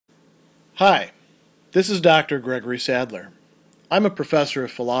Hi, this is Dr. Gregory Sadler. I'm a professor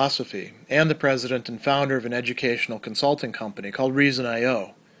of philosophy and the president and founder of an educational consulting company called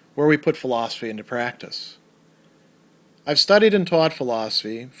Reason.io, where we put philosophy into practice. I've studied and taught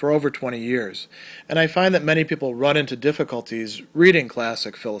philosophy for over 20 years, and I find that many people run into difficulties reading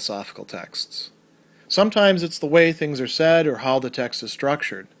classic philosophical texts. Sometimes it's the way things are said or how the text is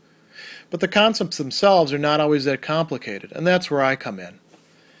structured. But the concepts themselves are not always that complicated, and that's where I come in.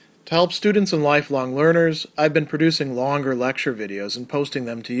 To help students and lifelong learners, I've been producing longer lecture videos and posting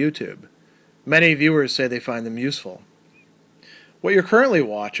them to YouTube. Many viewers say they find them useful. What you're currently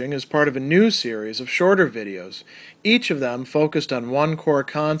watching is part of a new series of shorter videos, each of them focused on one core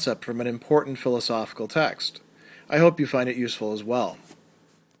concept from an important philosophical text. I hope you find it useful as well.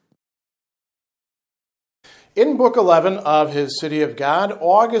 In Book 11 of his City of God,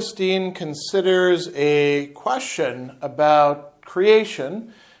 Augustine considers a question about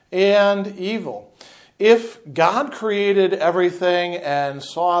creation and evil. If God created everything and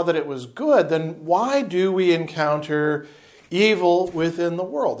saw that it was good, then why do we encounter evil within the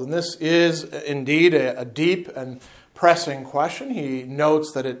world? And this is indeed a deep and pressing question. He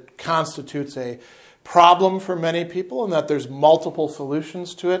notes that it constitutes a problem for many people and that there's multiple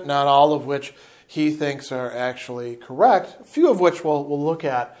solutions to it, not all of which he thinks are actually correct, a few of which we'll look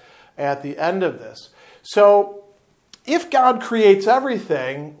at the end of this. So, if God creates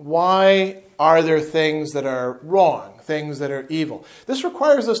everything, why are there things that are wrong, things that are evil? This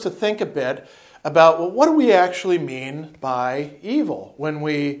requires us to think a bit about, well, what do we actually mean by evil when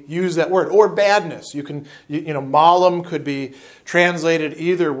we use that word, or badness? Malum could be translated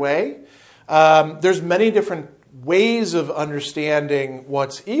either way. There's many different ways of understanding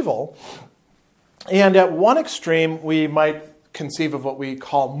what's evil. And at one extreme, we might conceive of what we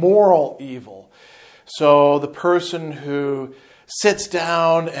call moral evil. So the person who sits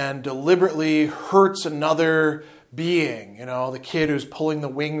down and deliberately hurts another being, the kid who's pulling the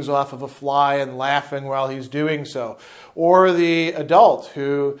wings off of a fly and laughing while he's doing so, or the adult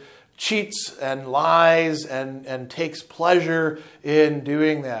who cheats and lies and takes pleasure in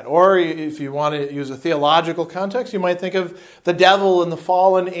doing that. Or if you want to use a theological context, you might think of the devil and the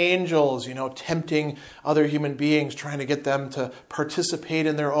fallen angels, tempting other human beings, trying to get them to participate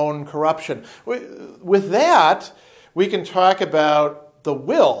in their own corruption. With that, we can talk about the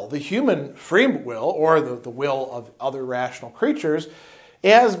will, the human free will, or the will of other rational creatures,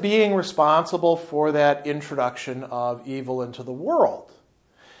 as being responsible for that introduction of evil into the world.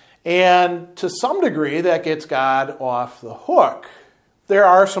 And to some degree, that gets God off the hook. There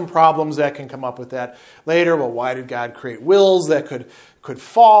are some problems that can come up with that later. Well, why did God create wills that could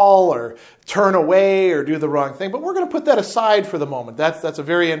fall or turn away or do the wrong thing? But we're going to put that aside for the moment. That's a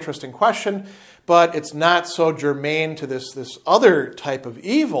very interesting question, but it's not so germane to this other type of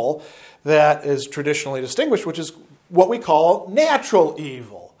evil that is traditionally distinguished, which is what we call natural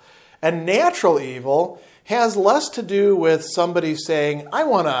evil. And natural evil has less to do with somebody saying, I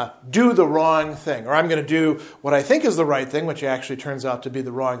want to do the wrong thing, or I'm going to do what I think is the right thing, which actually turns out to be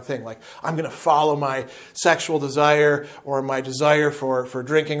the wrong thing. Like, I'm going to follow my sexual desire, or my desire for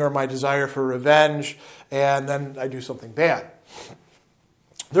drinking, or my desire for revenge, and then I do something bad.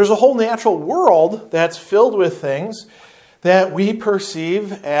 There's a whole natural world that's filled with things that we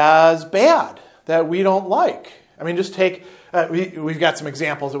perceive as bad, that we don't like. I mean, just take... we've got some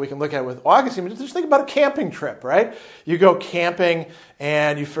examples that we can look at with Augustine, but just think about a camping trip, right? You go camping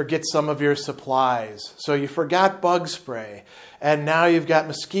and you forget some of your supplies. So you forgot bug spray, and now you've got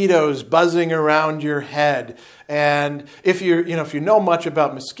mosquitoes buzzing around your head. And if you know much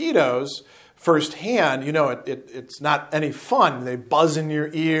about mosquitoes firsthand, it's not any fun. They buzz in your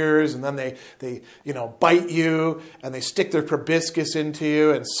ears, and then they bite you, and they stick their proboscis into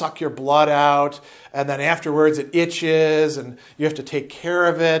you and suck your blood out, and then afterwards it itches, and you have to take care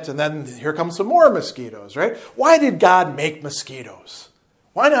of it, and then here come some more mosquitoes, right? Why did God make mosquitoes?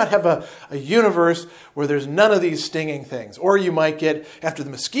 Why not have a universe where there's none of these stinging things? Or you might get, after the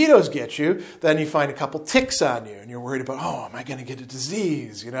mosquitoes get you, then you find a couple ticks on you, and you're worried about, am I going to get a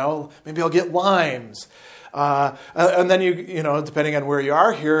disease? Maybe I'll get Lyme's. And then depending on where you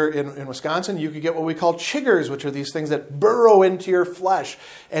are here in Wisconsin, you could get what we call chiggers, which are these things that burrow into your flesh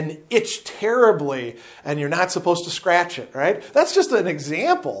and itch terribly, and you're not supposed to scratch it, right? That's just an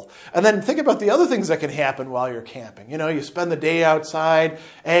example. And then think about the other things that can happen while you're camping. You spend the day outside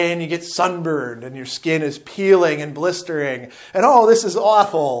and you get sunburned and your skin is peeling and blistering, and this is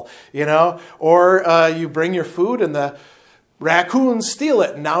awful, Or you bring your food and the Raccoons steal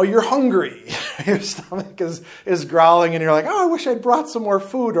it, and now you're hungry. Your stomach is growling, and you're like, oh, I wish I'd brought some more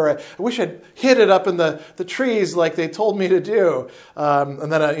food, or I wish I'd hid it up in the trees like they told me to do.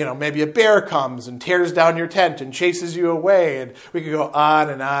 And then, maybe a bear comes and tears down your tent and chases you away, and we could go on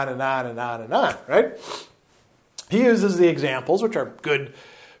and on and on and on and on, right? He uses the examples, which are good,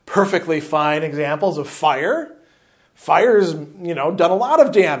 perfectly fine examples of fire. Fire's, done a lot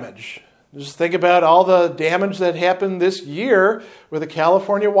of damage. Just think about all the damage that happened this year with the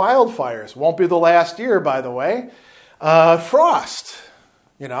California wildfires. Won't be the last year, by the way. Frost.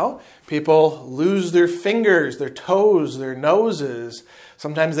 People lose their fingers, their toes, their noses.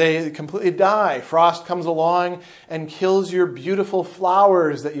 Sometimes they completely die. Frost comes along and kills your beautiful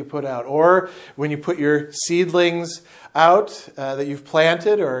flowers that you put out. Or when you put your seedlings out that you've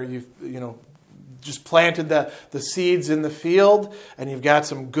planted, or you've, just planted the seeds in the field, and you've got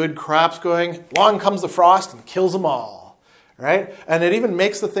some good crops going, along comes the frost and kills them all, right? And it even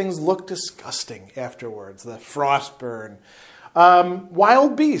makes the things look disgusting afterwards, the frost burn.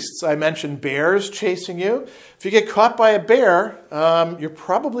 Wild beasts, I mentioned bears chasing you. If you get caught by a bear, you're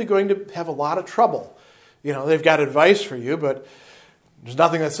probably going to have a lot of trouble. They've got advice for you, but there's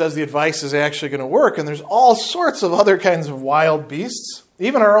nothing that says the advice is actually going to work, and there's all sorts of other kinds of wild beasts.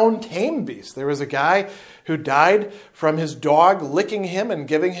 Even our own tame beasts. There was a guy who died from his dog licking him and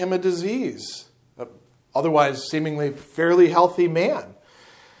giving him a disease. Otherwise, seemingly fairly healthy man.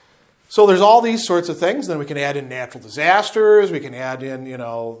 So there's all these sorts of things. Then we can add in natural disasters. We can add in,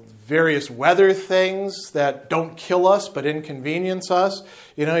 various weather things that don't kill us but inconvenience us.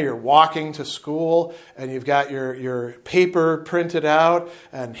 You're walking to school and you've got your paper printed out,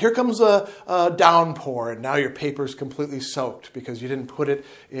 and here comes a downpour, and now your paper's completely soaked because you didn't put it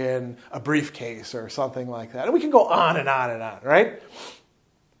in a briefcase or something like that. And we can go on and on and on, right?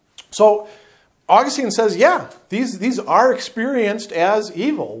 So Augustine says, yeah, these are experienced as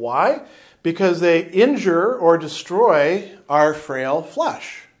evil. Why? Because they injure or destroy our frail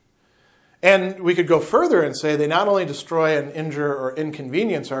flesh. And we could go further and say they not only destroy and injure or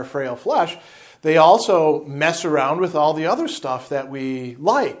inconvenience our frail flesh, they also mess around with all the other stuff that we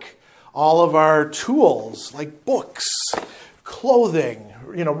like. All of our tools, like books, clothing,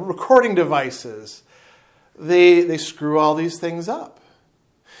 recording devices. They screw all these things up.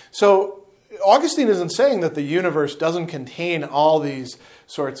 So Augustine isn't saying that the universe doesn't contain all these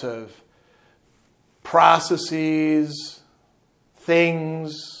sorts of processes,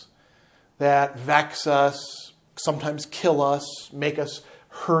 things that vex us, sometimes kill us, make us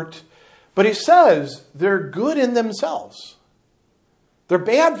hurt. But he says they're good in themselves. They're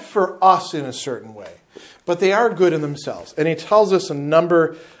bad for us in a certain way, but they are good in themselves. And he tells us a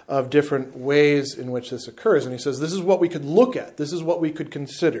number of different ways in which this occurs. And he says this is what we could look at. This is what we could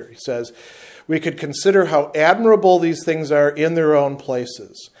consider. He says we could consider how admirable these things are in their own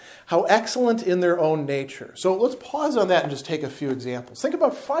places, how excellent in their own nature. So let's pause on that and just take a few examples. Think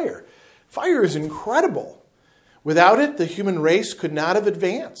about fire. Fire is incredible. Without it, the human race could not have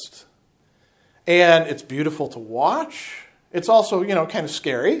advanced. And it's beautiful to watch. It's also, kind of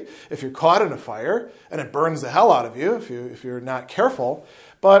scary if you're caught in a fire and it burns the hell out of you if you're not careful.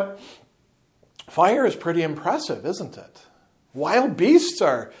 But fire is pretty impressive, isn't it? Wild beasts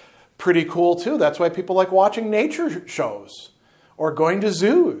are pretty cool too. That's why people like watching nature shows or going to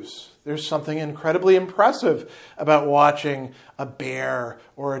zoos. There's something incredibly impressive about watching a bear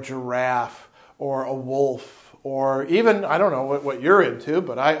or a giraffe or a wolf, or even, I don't know what you're into,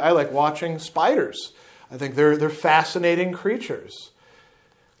 but I like watching spiders. I think they're fascinating creatures.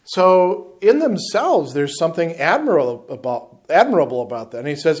 So in themselves, there's something admirable about that. And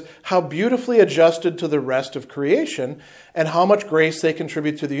he says, how beautifully adjusted to the rest of creation, and how much grace they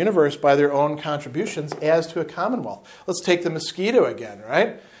contribute to the universe by their own contributions as to a commonwealth. Let's take the mosquito again,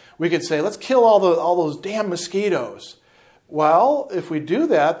 right? We could say, let's kill all those damn mosquitoes. Well, if we do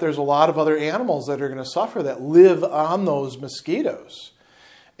that, there's a lot of other animals that are going to suffer that live on those mosquitoes.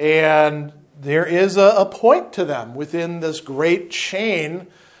 And there is a point to them within this great chain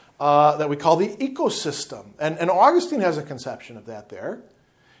that we call the ecosystem. And Augustine has a conception of that there.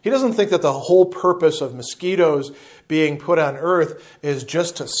 He doesn't think that the whole purpose of mosquitoes being put on earth is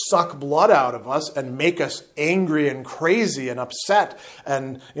just to suck blood out of us and make us angry and crazy and upset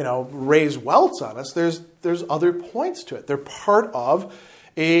and, raise welts on us. There's other points to it. They're part of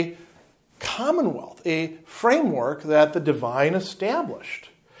a commonwealth, a framework that the divine established.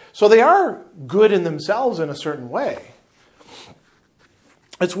 So they are good in themselves in a certain way.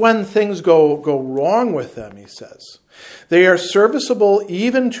 It's when things go wrong with them, he says. They are serviceable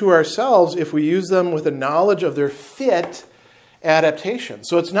even to ourselves if we use them with a knowledge of their fit adaptation.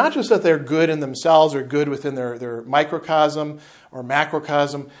 So it's not just that they're good in themselves or good within their microcosm or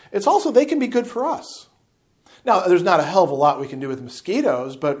macrocosm. It's also they can be good for us. Now, there's not a hell of a lot we can do with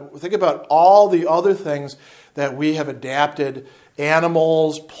mosquitoes, but think about all the other things that we have adapted,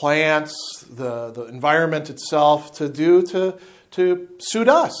 animals, plants, the environment itself, to do to suit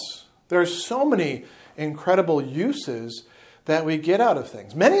us. There are so many incredible uses that we get out of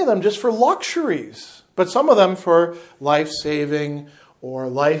things. Many of them just for luxuries, but some of them for life-saving or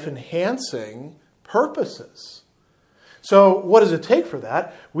life-enhancing purposes. So what does it take for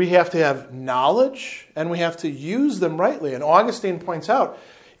that? We have to have knowledge, and we have to use them rightly. And Augustine points out,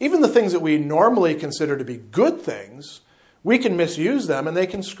 even the things that we normally consider to be good things, we can misuse them, and they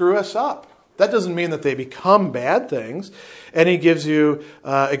can screw us up. That doesn't mean that they become bad things. And he gives you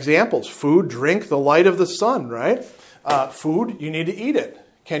examples. Food, drink, the light of the sun, right? Food, you need to eat it.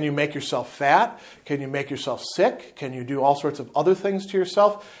 Can you make yourself fat? Can you make yourself sick? Can you do all sorts of other things to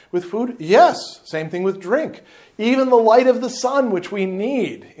yourself with food? Yes. Same thing with drink. Even the light of the sun, which we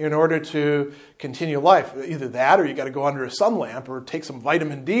need in order to continue life. Either that or you got to go under a sun lamp or take some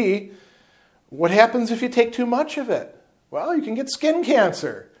vitamin D. What happens if you take too much of it? Well, you can get skin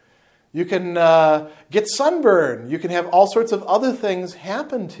cancer. You can get sunburn. You can have all sorts of other things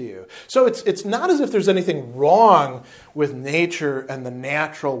happen to you. So it's not as if there's anything wrong with nature and the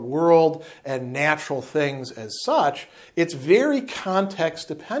natural world and natural things as such. It's very context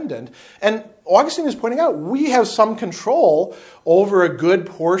dependent. And Augustine is pointing out we have some control over a good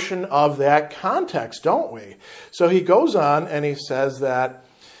portion of that context, don't we? So he goes on and he says that,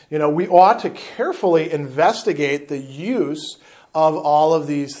 we ought to carefully investigate the use of all of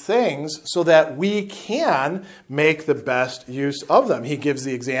these things so that we can make the best use of them. He gives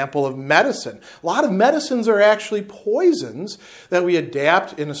the example of medicine. A lot of medicines are actually poisons that we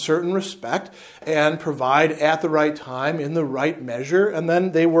adapt in a certain respect and provide at the right time in the right measure, and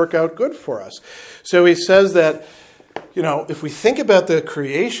then they work out good for us. So he says that, if we think about the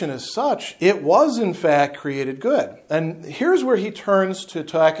creation as such, it was in fact created good. And here's where he turns to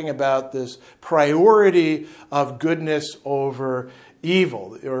talking about this priority of goodness over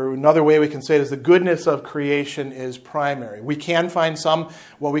evil. Or another way we can say it is the goodness of creation is primary. We can find some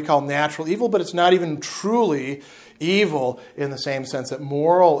what we call natural evil, but it's not even truly evil in the same sense that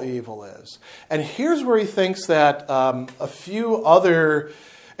moral evil is. And here's where he thinks that a few other,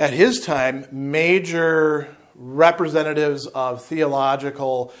 at his time, major representatives of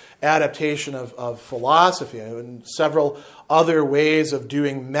theological adaptation of philosophy and several other ways of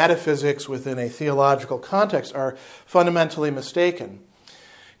doing metaphysics within a theological context are fundamentally mistaken.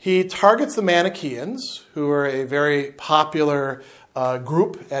 He targets the Manichaeans, who are a very popular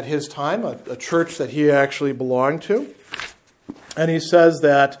group at his time, a church that he actually belonged to. And he says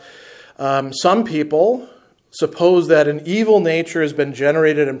that some people suppose that an evil nature has been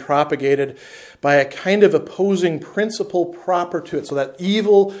generated and propagated by a kind of opposing principle proper to it, so that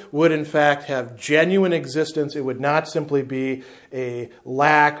evil would in fact have genuine existence. It would not simply be a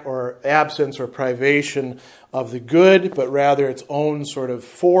lack or absence or privation of the good, but rather its own sort of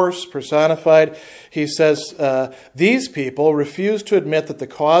force personified. He says, these people refuse to admit that the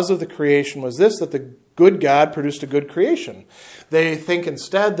cause of the creation was this, that the good God produced a good creation. They think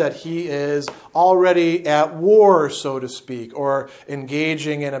instead that he is already at war, so to speak, or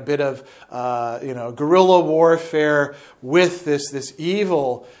engaging in a bit of guerrilla warfare with this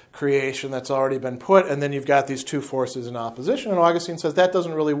evil creation that's already been put, and then you've got these two forces in opposition. And Augustine says that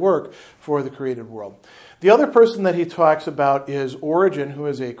doesn't really work for the created world. The other person that he talks about is Origen, who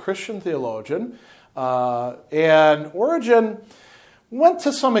is a Christian theologian. And Origen went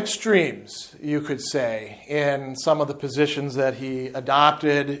to some extremes, you could say, in some of the positions that he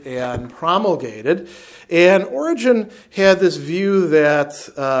adopted and promulgated. And Origen had this view that,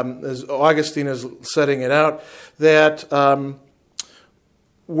 as Augustine is setting it out, that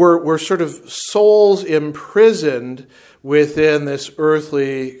we're sort of souls imprisoned within this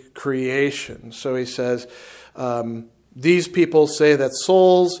earthly creation. So he says, these people say that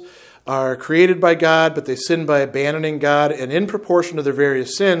souls are created by God, but they sinned by abandoning God, and in proportion to their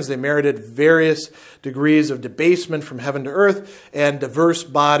various sins, they merited various degrees of debasement from heaven to earth and diverse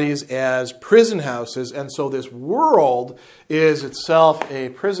bodies as prison houses. And so this world is itself a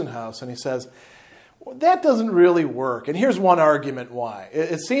prison house. And he says, well, that doesn't really work. And here's one argument why.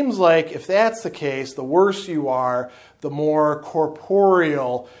 It seems like if that's the case, the worse you are, the more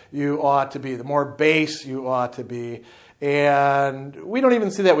corporeal you ought to be, the more base you ought to be. And we don't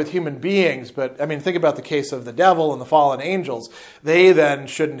even see that with human beings, but I mean, think about the case of the devil and the fallen angels. They then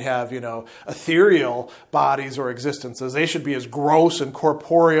shouldn't have, ethereal bodies or existences. They should be as gross and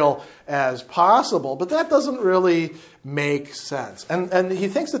corporeal as possible, but that doesn't really make sense. And he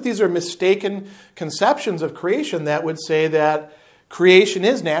thinks that these are mistaken conceptions of creation that would say that creation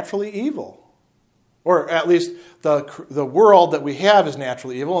is naturally evil. Or at least the world that we have is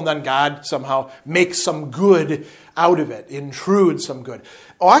naturally evil, and then God somehow makes some good out of it, intrudes some good.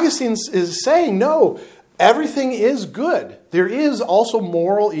 Augustine is saying, no, everything is good. There is also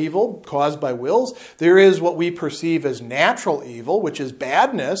moral evil caused by wills. There is what we perceive as natural evil, which is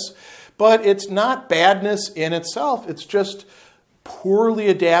badness, but it's not badness in itself. It's just poorly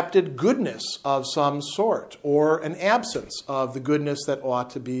adapted goodness of some sort, or an absence of the goodness that ought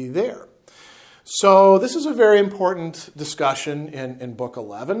to be there. So this is a very important discussion in Book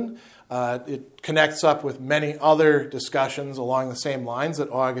 11. It connects up with many other discussions along the same lines that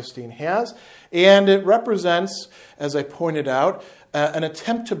Augustine has. And it represents, as I pointed out, an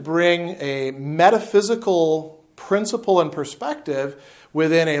attempt to bring a metaphysical principle and perspective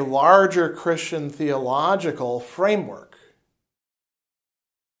within a larger Christian theological framework.